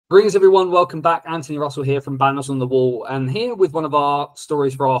Greetings, everyone. Welcome back. Anthony Russell here from Banners on the Wall, and here with one of our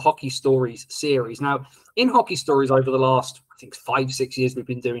stories for our Hockey Stories series. Now, in Hockey Stories over the last, I think, 5-6 years we've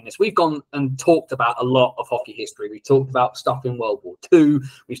been doing this, we've gone and talked about a lot of hockey history. We've talked about stuff in World War II.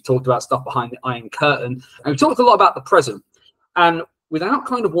 We've talked about stuff behind the Iron Curtain, and we've talked a lot about the present. And without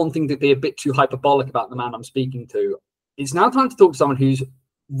kind of wanting to be a bit too hyperbolic about the man I'm speaking to, it's now time to talk to someone who's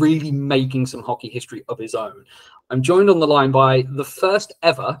really making some hockey history of his own. I'm joined on the line by the first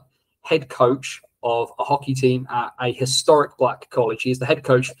ever head coach of a hockey team at a historic black college. He is the head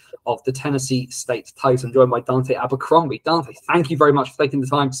coach of the Tennessee State Titans. I'm joined by Duanté Abercrombie. Duanté, thank you very much for taking the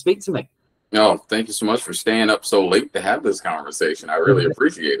time to speak to me. Oh, thank you so much for staying up so late to have this conversation. I really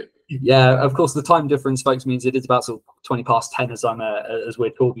appreciate it. Yeah, of course, the time difference, folks, means it is about sort of 20 past 10 as we're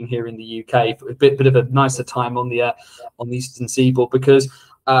talking here in the UK. A bit of a nicer time on the Eastern Seaboard because,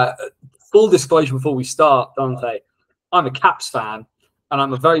 full disclosure before we start, Duanté, I'm a Caps fan, and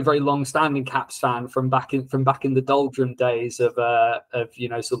I'm a very, very long-standing Caps fan from back in the doldrum days of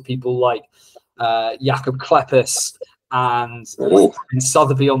sort of people like Jakob Klepis and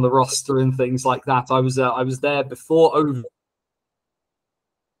Sotheby on the roster and things like that. I was there before over.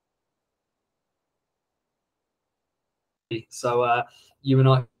 So you and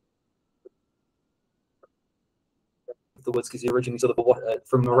I, the woods, because you're originally sort of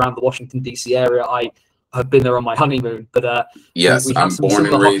from around the Washington D.C. area. I have been there on my honeymoon, but yes, I'm born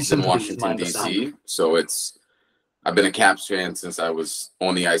and raised in Washington D.C. So I've been a Caps fan since I was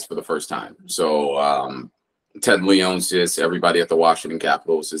on the ice for the first time. So Ted Leonsis, everybody at the Washington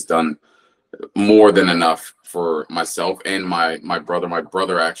Capitals has done more than enough for myself and my brother. My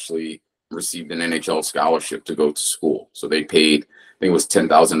brother actually received an NHL scholarship to go to school. So they paid, I think it was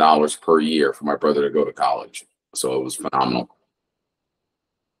 $10,000 per year for my brother to go to college. So it was phenomenal.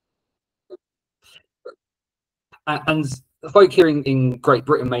 And folk here in Great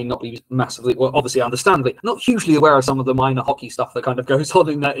Britain may not be massively, well, obviously, understandably, not hugely aware of some of the minor hockey stuff that kind of goes on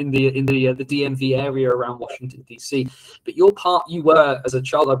in the DMV area around Washington D.C. But you were, as a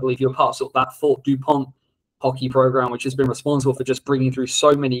child, I believe, you were part of, sort of that Fort DuPont hockey program, which has been responsible for just bringing through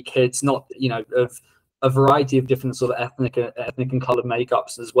so many kids, not of a variety of different sort of ethnic and colored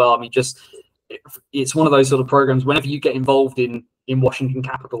makeups as well. I mean, just it's one of those sort of programs. Whenever you get involved in Washington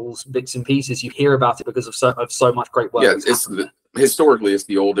Capitals bits and pieces, you hear about it because of so much great work. Yeah, historically it's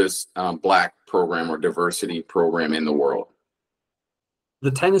the oldest black program or diversity program in the world.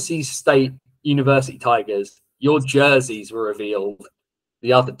 The Tennessee State University Tigers, your jerseys were revealed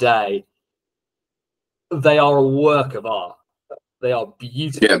the other day. They are a work of art. They are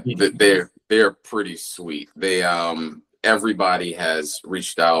beautiful. Yeah, they're pretty sweet. They everybody has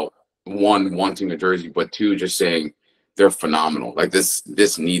reached out, one, wanting a jersey, but two, just saying they're phenomenal. Like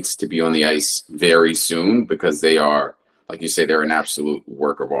this needs to be on the ice very soon because they are, like you say, they're an absolute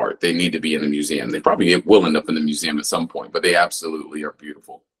work of art. They need to be in the museum. They probably will end up in the museum at some point, but they absolutely are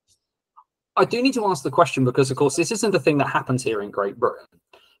beautiful. I do need to ask the question because, of course, this isn't a thing that happens here in Great Britain,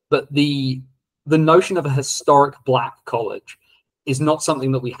 but the notion of a historic black college is not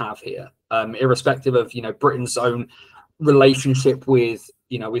something that we have here, irrespective of Britain's own relationship with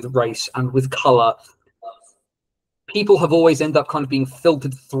race and with color. People have always ended up kind of being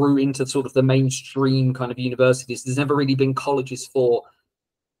filtered through into sort of the mainstream kind of universities. There's never really been colleges for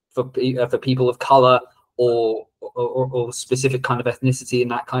people of color or specific kind of ethnicity in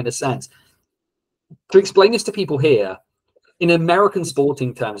that kind of sense. To explain this to people here, in American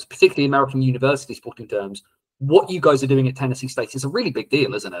sporting terms, particularly American university sporting terms, what you guys are doing at Tennessee State is a really big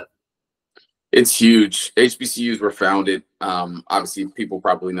deal, isn't it? It's huge. HBCUs were founded. Obviously, people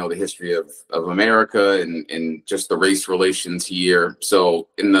probably know the history of America and just the race relations here. So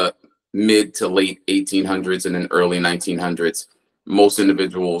in the mid to late 1800s and then early 1900s, most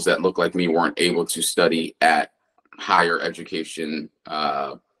individuals that look like me weren't able to study at higher education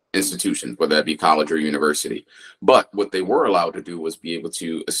institutions, whether that be college or university. But what they were allowed to do was be able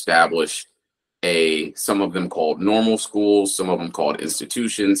to establish some of them called normal schools, some of them called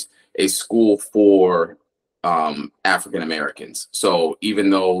institutions, a school for African Americans. So even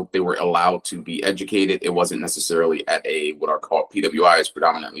though they were allowed to be educated, it wasn't necessarily at what are called PWIs,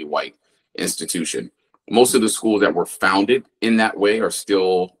 predominantly white institution. Most of the schools that were founded in that way are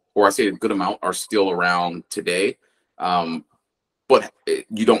still, or I say a good amount, are still around today. But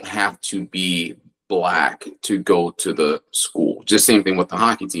you don't have to be black to go to the school. Just same thing with the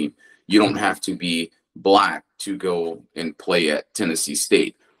hockey team. You don't have to be black to go and play at Tennessee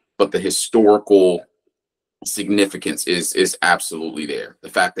State. But the historical significance is absolutely there. The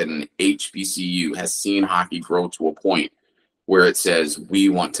fact that an HBCU has seen hockey grow to a point where it says we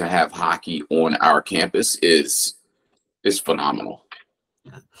want to have hockey on our campus is phenomenal.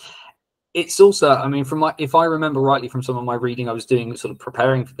 Yeah. It's also, I mean, if I remember rightly from some of my reading I was doing, sort of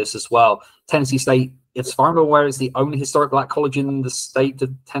preparing for this as well, Tennessee State, as far as I'm aware, is the only historic black college in the state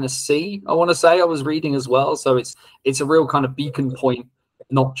of Tennessee. I want to say I was reading as well, so it's a real kind of beacon point,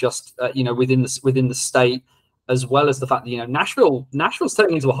 not just within the state, as well as the fact that Nashville's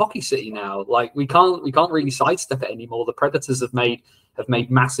turning into a hockey city now. Like we can't really sidestep it anymore. The Predators have made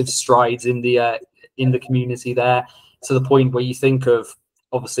massive strides in the community there, to the point where you think of,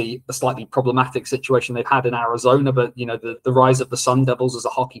 obviously, a slightly problematic situation they've had in Arizona, but the rise of the Sun Devils as a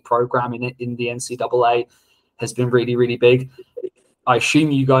hockey program in the NCAA has been really, really big. I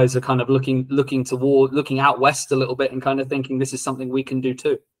assume you guys are kind of looking out west a little bit and kind of thinking this is something we can do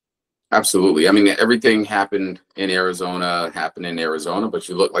too. Absolutely. I mean, everything happened in Arizona, but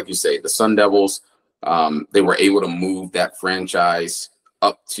you look, like you say, the Sun Devils, they were able to move that franchise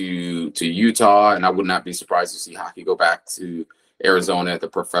up to Utah, and I would not be surprised to see hockey go back to Arizona at the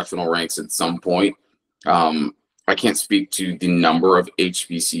professional ranks at some point. I can't speak to the number of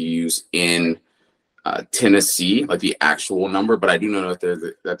HBCUs in Tennessee, like the actual number, but I do know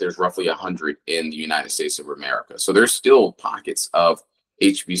that there's roughly 100 in the United States of America. So there's still pockets of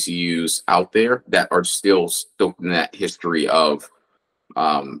HBCUs out there that are still stoked in that history of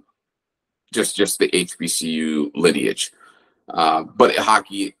just the HBCU lineage. But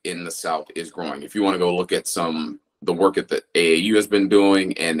hockey in the South is growing. If you want to go look at the work that the AAU has been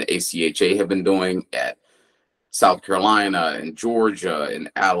doing and the ACHA have been doing at South Carolina and Georgia and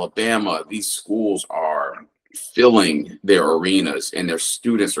Alabama, these schools are filling their arenas and their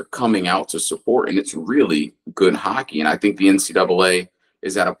students are coming out to support, and it's really good hockey. And I think the NCAA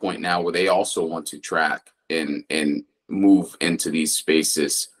is at a point now where they also want to track and move into these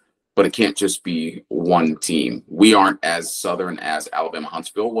spaces, but it can't just be one team. We aren't as Southern as Alabama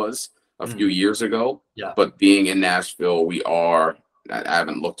Huntsville was a few years ago, but being in Nashville, we are. I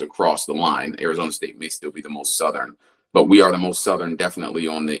haven't looked across the line. Arizona State may still be the most Southern, but we are the most Southern, definitely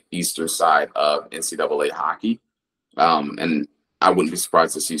on the eastern side of NCAA hockey. And I wouldn't be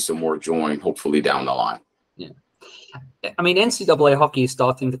surprised to see some more join, hopefully down the line. Yeah, I mean, NCAA hockey is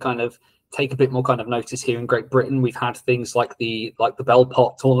starting to kind of take a bit more kind of notice here in Great Britain. We've had things like the Bell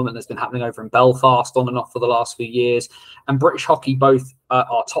Pot tournament that's been happening over in Belfast on and off for the last few years. And British hockey, both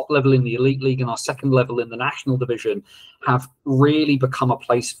our top level in the Elite League and our second level in the National Division, have really become a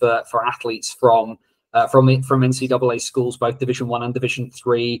place for athletes from NCAA schools, both Division 1 and Division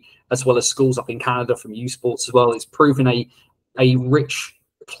 3, as well as schools up in Canada from U Sports as well. It's proven a rich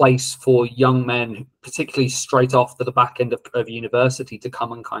place for young men, particularly straight off to the back end of university, to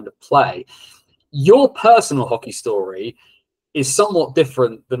come and kind of play. Your personal hockey story is somewhat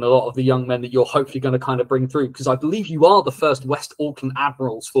different than a lot of the young men that you're hopefully going to kind of bring through, because I believe you are the first West Auckland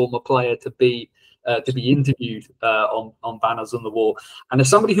Admirals former player to be interviewed on Banners on the Wall. And as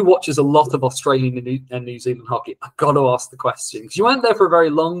somebody who watches a lot of Australian and New Zealand hockey, I've got to ask the question, because you weren't there for a very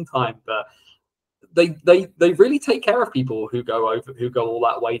long time, but they really take care of people who go all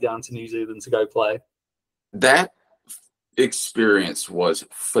that way down to New Zealand to go play. That experience was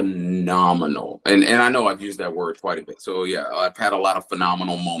phenomenal, and I know I've used that word quite a bit. So yeah, I've had a lot of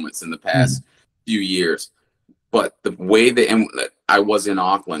phenomenal moments in the past few years. But the way I was in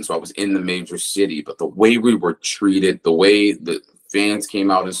Auckland, so I was in the major city, but the way we were treated, the way the fans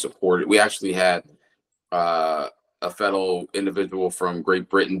came out and supported, we actually had a fellow individual from Great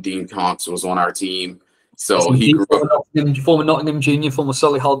Britain, Dean Cox, was on our team. So he grew up, former Nottingham Junior, former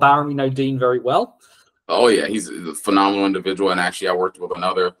Solihull Baron. We know Dean very well. Oh yeah, he's a phenomenal individual. And actually, I worked with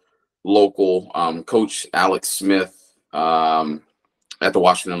another local coach, Alex Smith, at the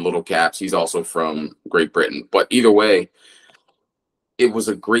Washington Little Caps. He's also from Great Britain. But either way, it was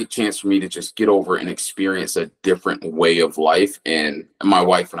a great chance for me to just get over and experience a different way of life. And my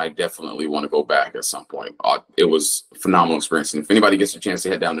wife and I definitely want to go back at some point. It was a phenomenal experience. And if anybody gets a chance to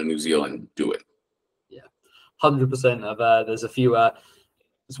head down to New Zealand, do it. Yeah, 100%. There's a few.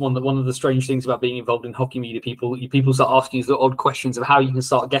 It's one of the strange things about being involved in hockey media. People start asking you the odd questions of how you can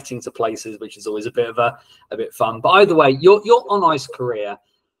start getting to places, which is always a bit fun. But either way, your on ice career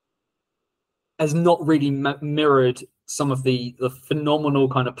has not really mirrored some of the phenomenal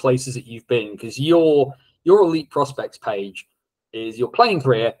kind of places that you've been, because your elite prospects page is your playing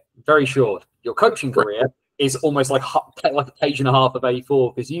career very short. Your coaching career is almost like a page and a half of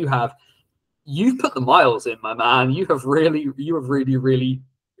A4, because you've put the miles in, my man. You have really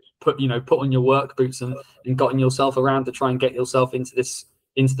put on your work boots and gotten yourself around to try and get yourself into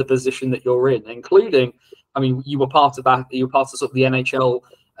the position that you're in, including, I mean, you were part of sort of the NHL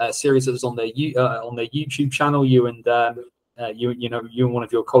series that was on their YouTube channel. You and you and one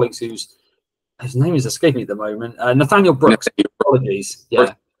of your colleagues whose name is escaping me at the moment, Nathaniel Brooks. Apologies.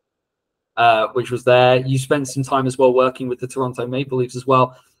 Yeah. Which was there. You spent some time as well working with the Toronto Maple Leafs as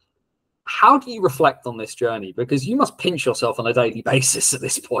well. How do you reflect on this journey? Because you must pinch yourself on a daily basis at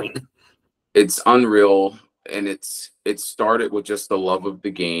this point. It's unreal, and it started with just the love of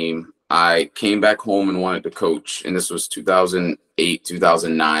the game. I came back home and wanted to coach, and this was 2008,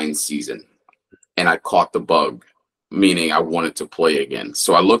 2009 season, and I caught the bug, meaning I wanted to play again.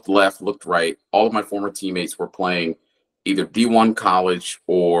 So I looked left, looked right. All of my former teammates were playing either D1 college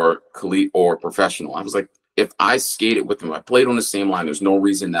or collegiate or professional. I was like, if I skated with them, I played on the same line, there's no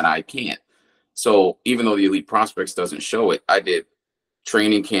reason that I can't. So even though the Elite Prospects doesn't show it, I did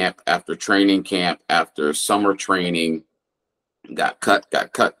training camp after summer training, got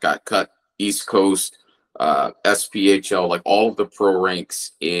cut, East Coast, SPHL, like all of the pro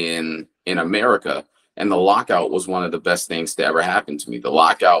ranks in America. And the lockout was one of the best things to ever happen to me. The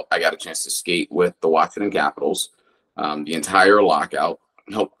lockout, I got a chance to skate with the Washington Capitals. The entire lockout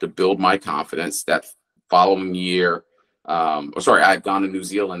helped to build my confidence. That following year, I had gone to New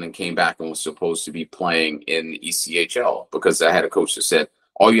Zealand and came back and was supposed to be playing in the ECHL because I had a coach that said,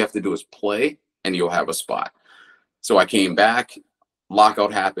 all you have to do is play and you'll have a spot. So I came back,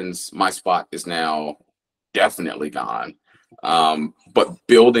 lockout happens. My spot is now definitely gone. But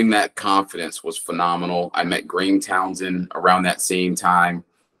building that confidence was phenomenal. I met Graham Townsend around that same time.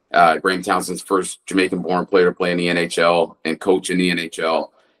 Graham Townsend's first Jamaican-born player to play in the NHL and coach in the NHL.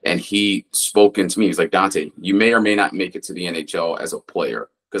 And he spoke into me. He's like, Duanté, you may or may not make it to the NHL as a player,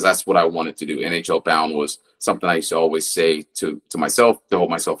 because that's what I wanted to do. NHL bound was something I used to always say to myself to hold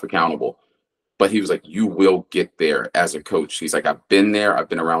myself accountable. But he was like, you will get there as a coach. He's like, I've been there. I've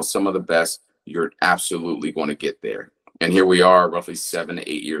been around some of the best. You're absolutely going to get there. And here we are roughly 7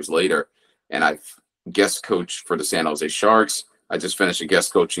 to 8 years later. And I've guest coached for the San Jose Sharks. I just finished a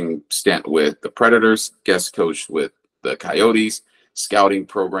guest coaching stint with the Predators, guest coached with the Coyotes, scouting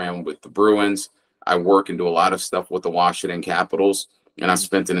program with the Bruins. I work and do a lot of stuff with the Washington Capitals. And I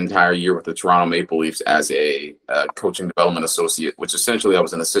spent an entire year with the Toronto Maple Leafs as a coaching development associate, which essentially I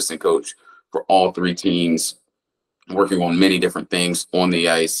was an assistant coach for all three teams, working on many different things on the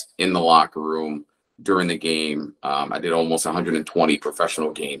ice, in the locker room, during the game. I did almost 120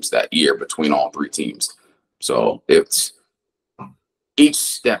 professional games that year between all three teams. So each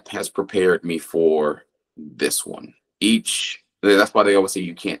step has prepared me for this one. That's why they always say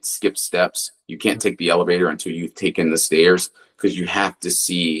you can't skip steps. You can't take the elevator until you've taken the stairs, because you have to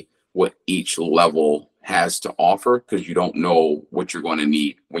see what each level has to offer, because you don't know what you're going to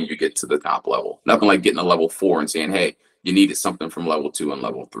need when you get to the top level. Nothing like getting a level 4 and saying, hey, you needed something from level 2 and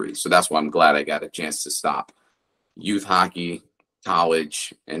level 3. So that's why I'm glad I got a chance to stop youth hockey,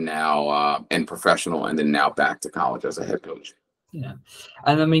 college, and now and professional, and then now back to college as a head coach. Yeah,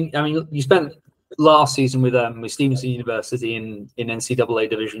 and I mean, you spent last season with Stevenson University in NCAA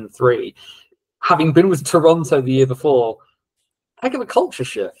Division 3, having been with Toronto the year before. Heck of a culture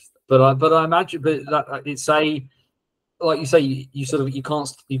shift, but I imagine, but that it's like you say, you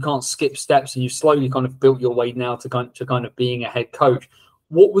can't skip steps, and you slowly kind of built your way now to kind of being a head coach.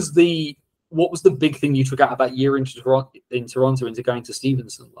 What was the big thing you took out of that year in Toronto into going to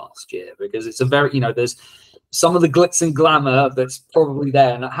Stevenson last year? Because it's a very, there's some of the glitz and glamour that's probably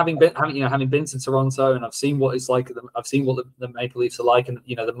there. And having been to Toronto, and I've seen what it's like. I've seen what the Maple Leafs are like, and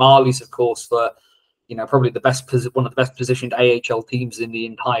the Marlies, of course, for probably one of the best positioned AHL teams in the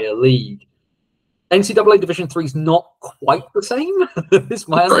entire league. NCAA Division 3 is not quite the same. Is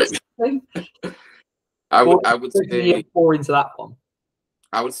my understanding. I would say more into that one.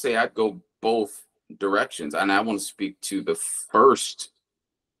 I would say I'd go both directions, and I want to speak to the first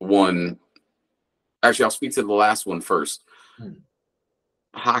one. Actually, I'll speak to the last one first.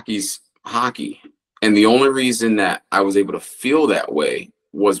 Hockey's hockey, and the only reason that I was able to feel that way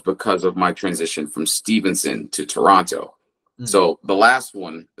was because of my transition from Stevenson to Toronto. So the last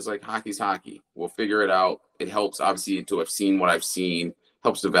one is like, hockey's hockey. We'll figure it out. It helps, obviously, to have seen what I've seen,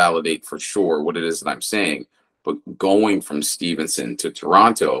 helps to validate for sure what it is that I'm saying. But going from Stevenson to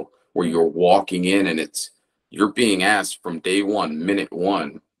Toronto, where you're walking in and you're being asked from day one, minute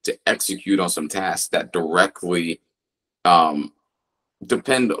one, to execute on some tasks that directly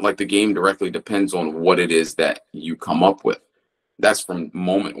the game directly depends on what it is that you come up with. That's from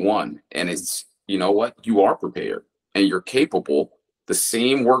moment one. And it's, you are prepared and you're capable. The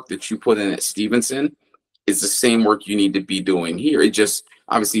same work that you put in at Stevenson is the same work you need to be doing here. It just,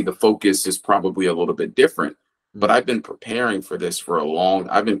 obviously the focus is probably a little bit different, but I've been preparing for this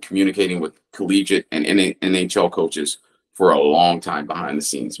I've been communicating with collegiate and NHL coaches for a long time behind the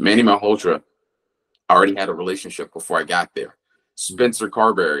scenes. Manny Malhotra already had a relationship before I got there. Spencer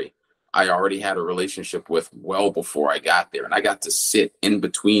Carberry I already had a relationship with well before I got there. And I got to sit in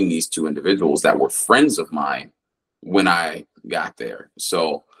between these two individuals that were friends of mine when I got there.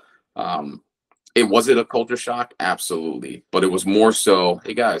 So it wasn't a culture shock, absolutely. But it was more so,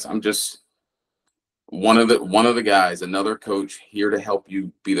 hey guys, I'm just one of the guys, another coach here to help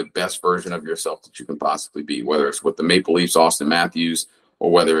you be the best version of yourself that you can possibly be, whether it's with the Maple Leafs, Austin Matthews,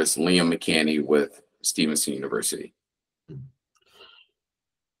 or whether it's Liam McCanney with Stevenson University.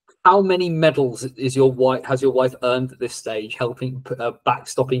 How many medals has your wife earned at this stage, helping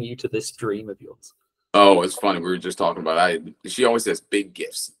backstopping you to this dream of yours? Oh, it's funny. We were just talking about she always says big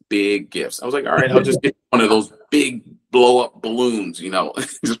gifts, big gifts. I was like, all right, I'll just get one of those big blow up balloons,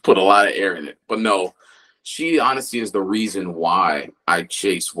 just put a lot of air in it. But no, she honestly is the reason why I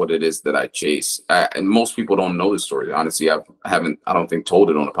chase what it is that I chase. And most people don't know this story. Honestly, I don't think told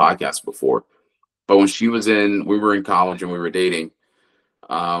it on a podcast before. But when we were in college and we were dating,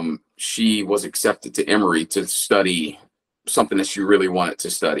 she was accepted to Emory to study something that she really wanted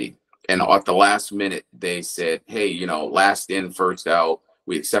to study. And at the last minute, they said, hey, last in, first out,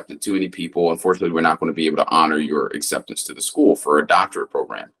 we accepted too many people. Unfortunately, we're not going to be able to honor your acceptance to the school for a doctorate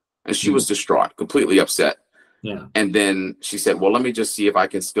program. And she was distraught, completely upset. Yeah. And then she said, well, let me just see if I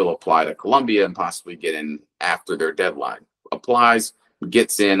can still apply to Columbia and possibly get in after their deadline. Applies,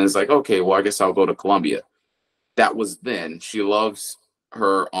 gets in, and is like, okay, well, I guess I'll go to Columbia. That was then. She loves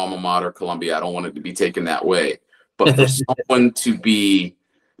her alma mater, Columbia. I don't want it to be taken that way. But for someone to be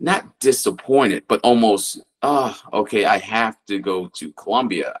not disappointed, but almost, okay, I have to go to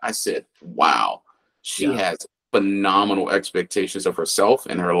Columbia. I said, wow, she has phenomenal expectations of herself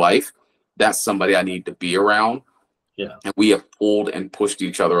and her life. That's somebody I need to be around. Yeah. And we have pulled and pushed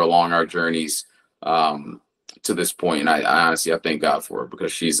each other along our journeys to this point. And I honestly, I thank God for her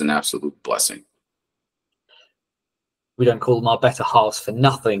because she's an absolute blessing. We don't call them our better halves for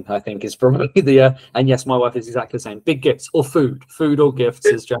nothing, I think, is probably the and yes, my wife is exactly the same. Big gifts or food or gifts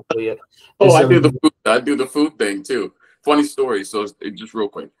is generally it. I do the food thing too. Funny story. So just real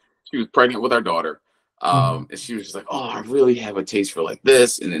quick, she was pregnant with our daughter. And she was just like, oh, I really have a taste for like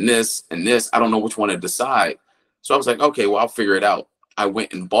this and then this and this. I don't know which one to decide. So I was like, okay, well, I'll figure it out. I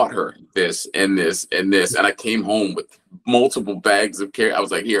went and bought her this and this and this. And I came home with multiple bags of carrots. I was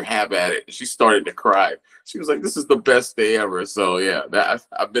like, here, have at it. And she started to cry. She was like, this is the best day ever. So yeah,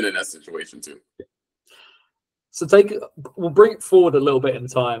 I've been in that situation too. So we'll bring it forward a little bit in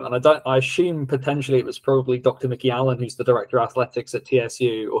time. And I assume potentially it was probably Dr. Mickey Allen, who's the director of athletics at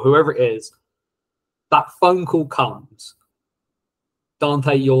TSU, or whoever it is. That phone call comes.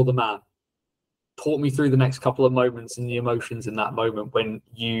 Duanté, you're the man. Talk me through the next couple of moments and the emotions in that moment when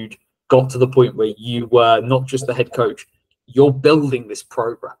you'd got to the point where you were not just the head coach, you're building this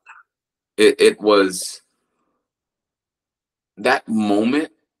program. It was that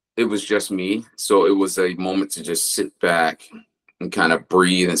moment. It was just me. So it was a moment to just sit back and kind of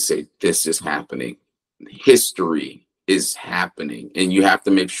breathe and say, this is happening. History is happening. And you have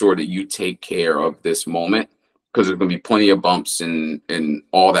to make sure that you take care of this moment because there's going to be plenty of bumps and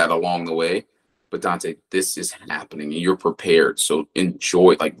all that along the way. But Duanté, this is happening and you're prepared. So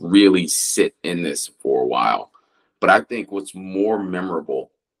enjoy, like really sit in this for a while. But I think what's more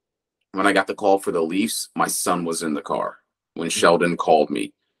memorable, when I got the call for the Leafs, my son was in the car when Sheldon called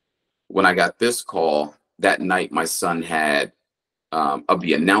me. When I got this call that night, my son had of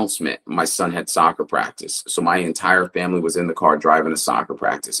the announcement, my son had soccer practice. So my entire family was in the car driving to soccer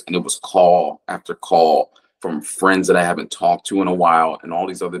practice. And it was call after call from friends that I haven't talked to in a while and all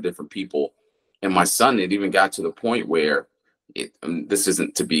these other different people. And my son, it even got to the point where this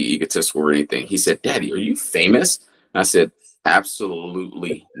isn't to be egotistical or anything. He said, Daddy, are you famous? And I said,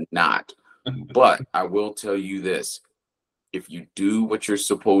 absolutely not. But I will tell you this. If you do what you're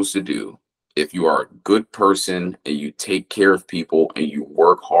supposed to do, if you are a good person and you take care of people and you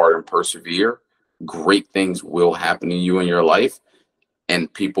work hard and persevere, great things will happen to you in your life.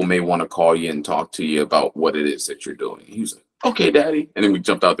 And people may want to call you and talk to you about what it is that you're doing. He was like, okay, Daddy. And then we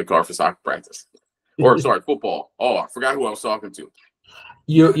jumped out the car for soccer practice. Or sorry, football. Oh, I forgot who I was talking to.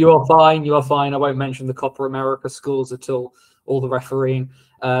 You are fine. You are fine. I won't mention the Copa America schools at all the refereeing.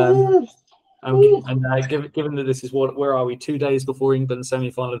 Given that this is where are we? 2 days before England's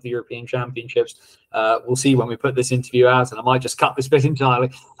semi-final of the European Championships. We'll see when we put this interview out, and I might just cut this bit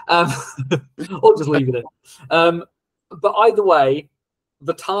entirely, or just leave it in. But either way,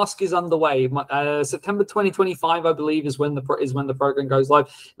 the task is underway. September 2025, I believe, is when the program goes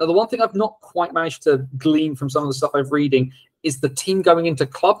live. Now, the one thing I've not quite managed to glean from some of the stuff I've reading is the team going into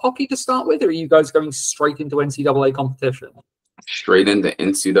club hockey to start with, or are you guys going straight into NCAA competition? straight into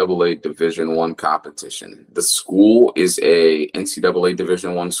NCAA Division I competition. The school is a NCAA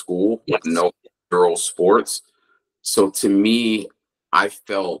Division I school with no girls sports. So to me, I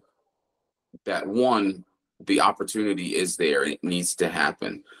felt that one, the opportunity is there. It needs to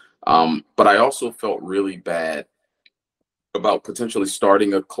happen. But I also felt really bad about potentially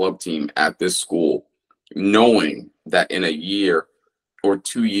starting a club team at this school, knowing that in a year or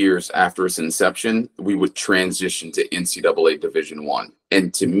 2 years after its inception, we would transition to NCAA Division I.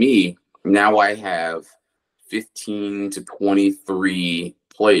 And to me, now I have 15 to 23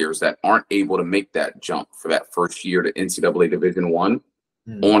 players that aren't able to make that jump for that first year to NCAA Division I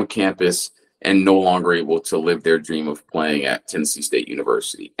on campus and no longer able to live their dream of playing at Tennessee State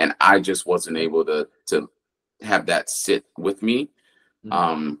University. And I just wasn't able to have that sit with me.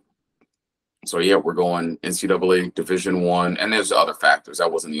 So yeah, we're going NCAA Division I, and there's other factors.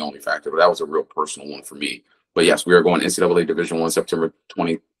 That wasn't the only factor, but that was a real personal one for me. But yes, we are going NCAA Division I, September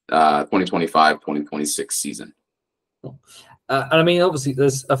 2025-2026 season. And I mean, obviously,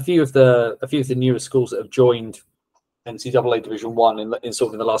 there's a few of the newer schools that have joined NCAA Division I in sort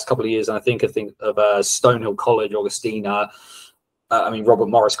of in the last couple of years, and I think of Stonehill College, Augustina. I mean, Robert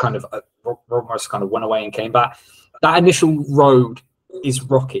Morris kind of went away and came back. That initial road is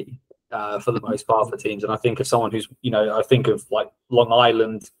rocky for the most part for teams, and I think of someone who's, I think of like Long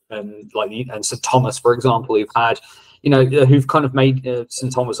Island and St. Thomas, for example, who've had, who've kind of made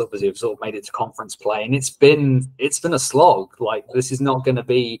St. Thomas obviously have sort of made it to conference play, and it's been a slog. Like, this is not going to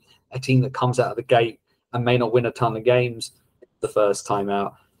be a team that comes out of the gate and may not win a ton of games the first time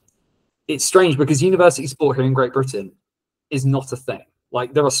out. It's strange because university sport here in Great Britain is not a thing.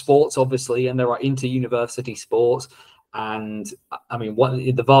 Like, there are sports, obviously, and there are inter-university sports. And I mean,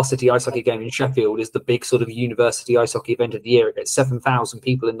 the varsity ice hockey game in Sheffield is the big sort of university ice hockey event of the year. It gets 7,000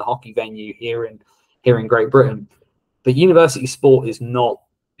 people in the hockey venue here in Great Britain. But university sport is not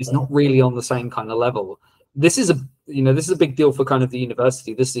really on the same kind of level. This is a big deal for kind of the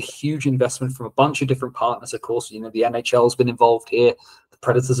university. This is a huge investment from a bunch of different partners. Of course, the NHL has been involved here, the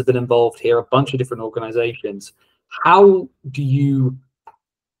Predators have been involved here, a bunch of different organizations. How do you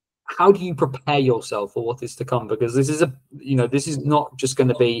prepare yourself for what is to come? Because this is not just going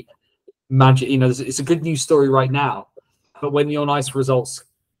to be magic. It's a good news story right now, but when the on ice results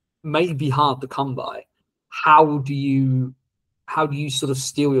may be hard to come by, how do you sort of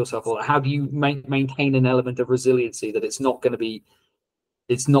steel yourself, or how do you maintain an element of resiliency that it's not going to be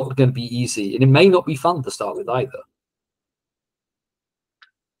easy, and it may not be fun to start with either?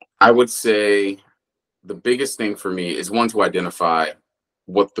 I would say the biggest thing for me is, one, to identify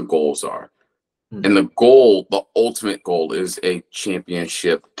what the goals are. And the ultimate goal is a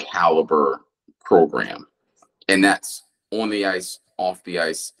championship caliber program. And that's on the ice, off the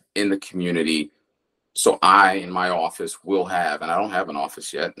ice, in the community. So I, in my office, will have, and I don't have an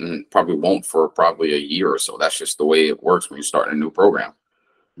office yet, and probably won't for probably a year or so. That's just the way it works when you start a new program.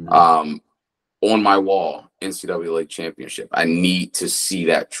 On my wall, NCAA championship. I need to see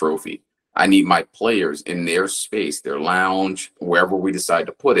that trophy. I need my players in their space, their lounge, wherever we decide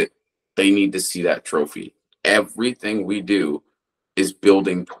to put it, they need to see that trophy. Everything we do is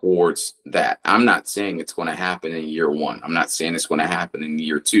building towards that. I'm not saying it's going to happen in year one. I'm not saying it's going to happen in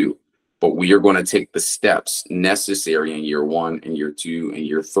year two, but we are going to take the steps necessary in year one and year two and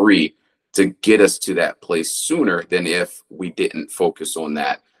year three to get us to that place sooner than if we didn't focus on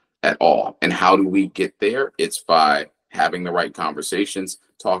that at all. And how do we get there? It's by having the right conversations,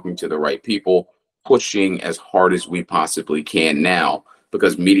 talking to the right people, pushing as hard as we possibly can now,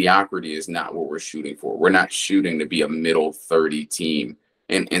 because mediocrity is not what we're shooting for. We're not shooting to be a middle 30 team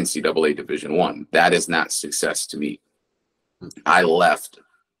in NCAA Division I. That is not success to me. I left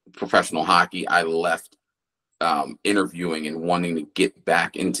professional hockey. I left interviewing and wanting to get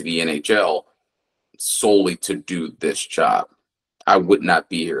back into the NHL solely to do this job. I would not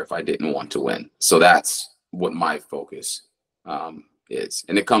be here if I didn't want to win. So that's what my focus is.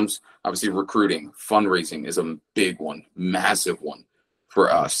 And it comes, obviously, recruiting, fundraising is a big one, massive one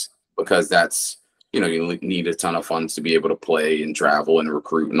for us, because that's, you need a ton of funds to be able to play and travel and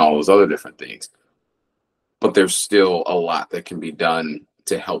recruit and all those other different things. But there's still a lot that can be done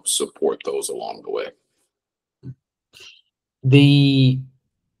to help support those along the way.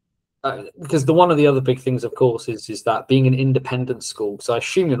 Because one of the other big things, of course, is that being an independent school. So I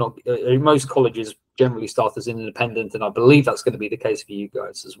assume you're not. Most colleges generally start as independent, and I believe that's going to be the case for you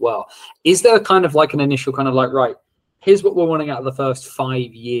guys as well. Is there kind of like an initial kind of like, right, here's what we're wanting out of the first 5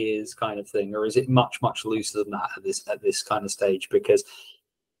 years kind of thing, or is it much looser than that at this kind of stage? Because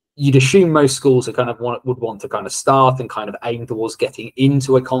you'd assume most schools are kind of would want to kind of start and kind of aim towards getting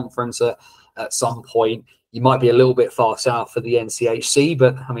into a conference at some point. You might be a little bit far south for the NCHC,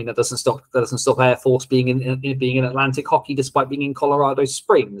 but I mean that doesn't stop Air Force being in Atlantic hockey, despite being in Colorado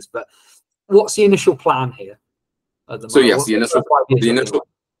Springs. But what's the initial plan here at the moment? So yes, the initial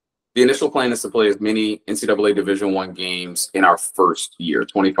plan is to play as many NCAA Division I games in our first year,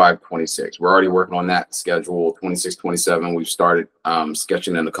 25-26. We're already working on that schedule. 26-27, we've started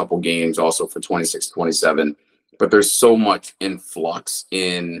sketching in a couple games also for 26-27. But there's so much influx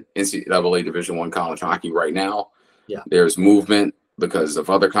in NCAA Division I college hockey right now. Yeah, there's movement because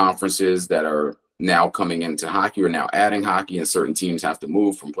of other conferences that are now coming into hockey or now adding hockey, and certain teams have to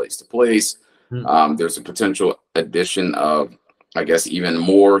move from place to place. There's a potential addition of, I guess, even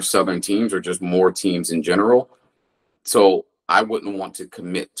more Southern teams or just more teams in general. So I wouldn't want to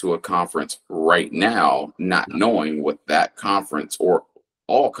commit to a conference right now, not knowing what that conference or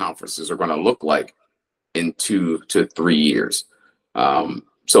all conferences are going to look like in 2 to 3 years.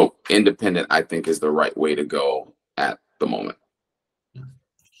 So independent, I think, is the right way to go at the moment.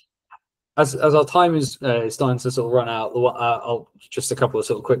 As our time is starting to sort of run out, I'll just a couple of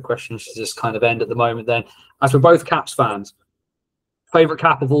sort of quick questions to just kind of end at the moment. Then, as we're both Caps fans, favorite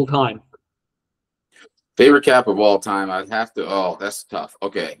Cap of all time? Favorite Cap of all time? I'd have to. Oh, that's tough.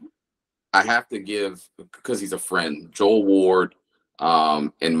 Okay, I have to give, because he's a friend, Joel Ward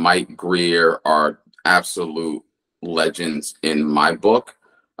and Mike Greer are absolute legends in my book.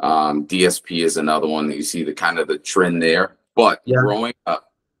 DSP is another one that you see the kind of the trend there. But growing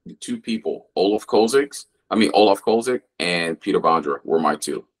up, the two people, Olaf Kolzig and Peter Bondra were my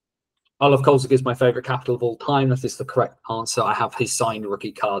two. Olaf Kolzig is my favorite Capital of all time. That is the correct answer. I have his signed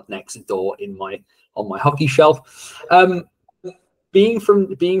rookie card next door on my hockey shelf. Being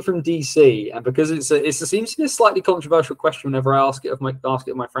from DC, and because it seems to be a slightly controversial question whenever I ask it of my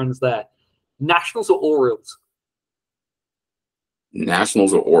friends there. Nationals or Orioles?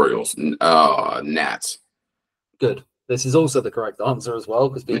 Nationals or Orioles? Nats. Good. This is also the correct answer as well,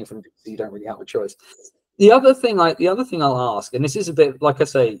 because being from DC, you don't really have a choice. The other thing I'll ask, and this is a bit, like I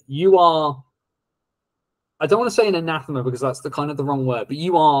say, you are, I don't want to say an anathema because that's the kind of the wrong word, but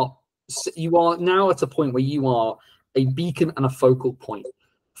you are now at a point where you are a beacon and a focal point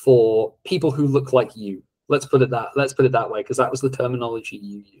for people who look like you. Let's put it that way, because that was the terminology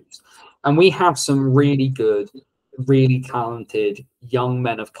you used. And we have some really good, really talented young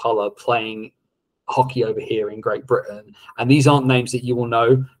men of color playing hockey over here in Great Britain. And these aren't names that you will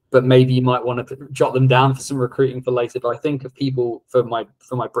know, but maybe you might want to jot them down for some recruiting for later. But I think of people, for my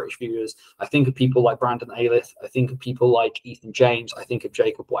British viewers, I think of people like Brandon Ayleth. I think of people like Ethan James. I think of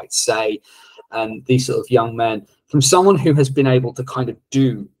Jacob White-Say, and these sort of young men. From someone who has been able to kind of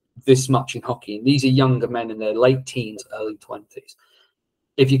do this much in hockey, and these are younger men in their late teens, early 20s.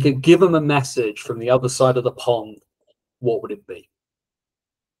 If you could give them a message from the other side of the pond, what would it be?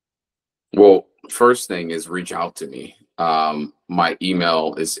 Well, first thing is reach out to me. My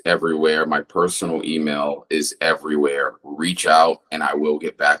email is everywhere. My personal email is everywhere. Reach out and I will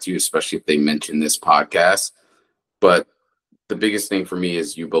get back to you, especially if they mention this podcast. But the biggest thing for me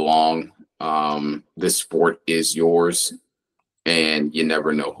is you belong. This sport is yours and you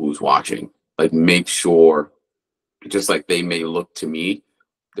never know who's watching. Like, make sure, just like they may look to me,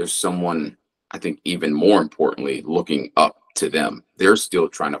 there's someone, I think even more importantly, looking up to them. They're still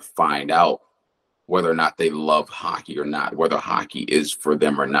trying to find out whether or not they love hockey or not, whether hockey is for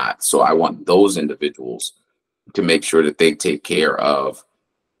them or not. So I want those individuals to make sure that they take care of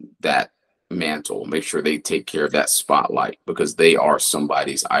that mantle, make sure they take care of that spotlight, because they are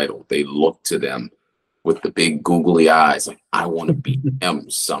somebody's idol. They look to them with the big googly eyes, like, I want to be him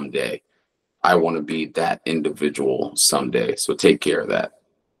someday. I want to be that individual someday. So take care of that.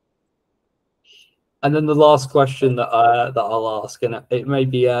 And then the last question that I'll ask, and it may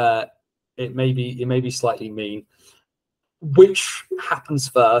be slightly mean. Which happens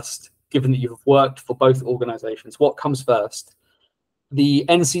first, given that you have worked for both organizations? What comes first? The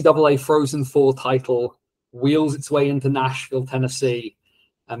NCAA Frozen Four title wheels its way into Nashville, Tennessee,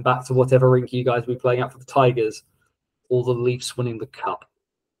 and back to whatever rink you guys will be playing at for the Tigers, or the Leafs winning the cup?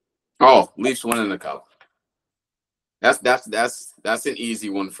 Oh, Leafs winning the cup. That's an easy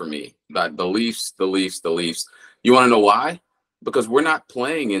one for me. The Leafs. You want to know why? Because we're not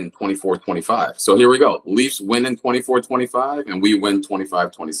playing in 24-25. So here we go. Leafs win in 24-25, and we win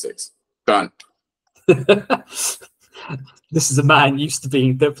 25-26. Done. This is a man used to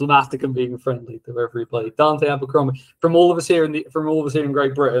being diplomatic and being friendly to everybody. Duanté Abercrombie, from all of us here in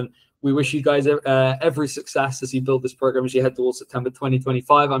Great Britain, we wish you guys every success as you build this program as you head towards September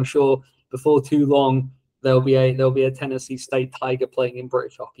 2025. I'm sure before too long there'll be a Tennessee State Tiger playing in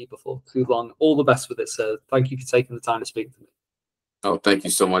British hockey before too long. All the best with it, sir. Thank you for taking the time to speak to me. Oh, thank you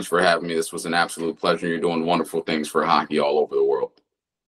so much for having me. This was an absolute pleasure. You're doing wonderful things for hockey all over the world.